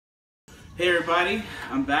Hey everybody,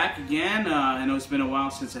 I'm back again. I know it's been a while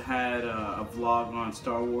since I had a vlog on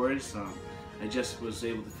Star Wars. I just was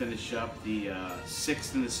able to finish up the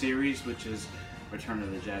sixth in the series, which is Return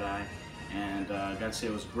of the Jedi, and I gotta say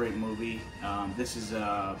it was a great movie. This is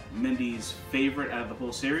Mindy's favorite out of the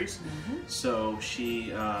whole series, so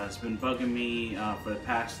she has been bugging me for the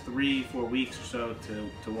past 3-4 weeks or so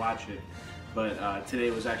to watch it. But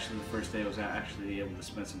today was actually the first day I was actually able to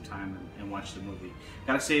spend some time and watch the movie.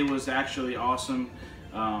 Gotta say it was actually awesome.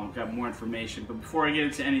 Got more information. But before I get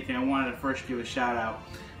into anything, I wanted to first give a shout out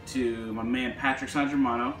to my man Patrick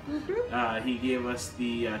Sangermano. He gave us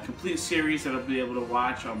the complete series that I'll be able to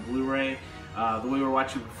watch on Blu-ray. The way we were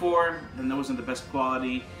watching before, and that wasn't the best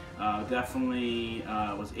quality. Definitely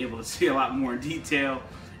was able to see a lot more in detail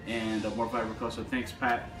and more vibrant color. So thanks,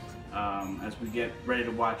 Pat. As we get ready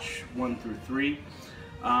to watch 1 through 3.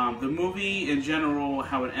 The movie in general,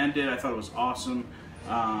 how it ended, I thought it was awesome.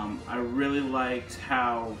 I really liked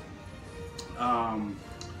how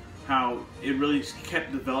it really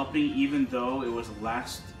kept developing, even though it was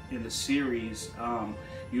last in the series.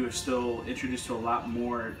 You were still introduced to a lot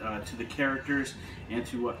more to the characters and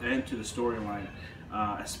to the storyline,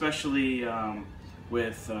 especially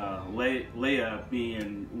with Leia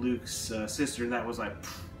being Luke's sister. That was like.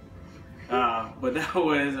 But that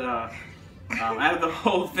was out of the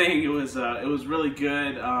whole thing. It was really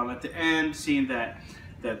good. At the end, seeing that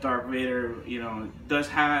Darth Vader, does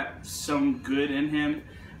have some good in him,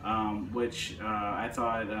 which I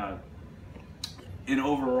thought. And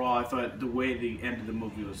overall, I thought the way the end of the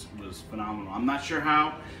movie was phenomenal. I'm not sure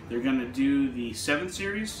how they're gonna do the 7th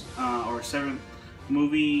series or 7th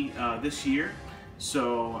movie this year.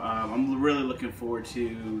 So I'm really looking forward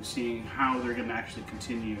to seeing how they're gonna actually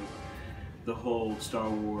continue the whole Star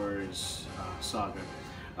Wars saga.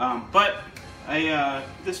 But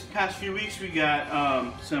this past few weeks we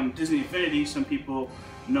got some Disney Infinity. Some people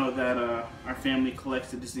know that our family collects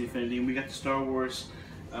the Disney Infinity, and we got the Star Wars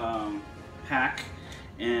pack.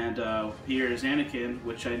 And here is Anakin,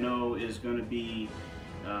 which I know is going to be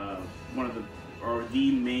one of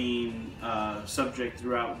the main subject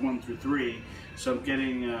throughout 1 through 3. So I'm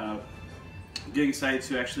getting excited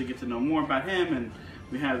to actually get to know more about him. And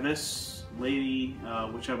we have this lady,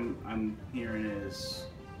 which I'm hearing is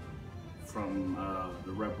from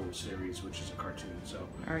the Rebel series, which is a cartoon. So,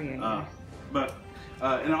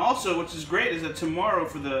 and also, which is great, is that tomorrow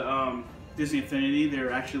for the Disney Infinity,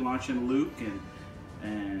 they're actually launching Luke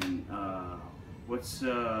and what's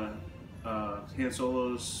Han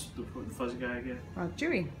Solo's the fuzzy guy again?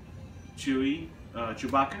 Chewie,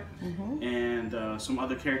 Chewbacca, and some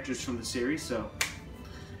other characters from the series. So,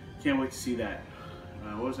 can't wait to see that.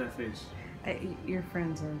 What was that face? Your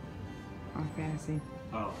friends are on fantasy.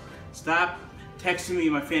 Oh, stop texting me,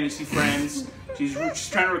 my fantasy friends. She's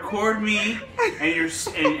trying to record me, and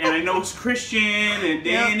I know it's Christian and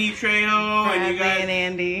Danny Trejo and you guys and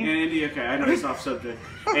Andy. Okay, I know it's off subject.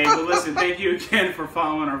 Hey, but listen, thank you again for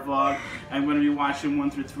following our vlog. I'm going to be watching 1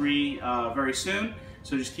 through 3 very soon,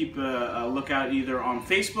 so just keep a lookout either on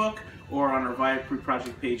Facebook or on our Viacruit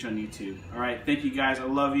Project page on YouTube. All right, thank you guys. I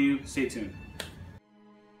love you. Stay tuned.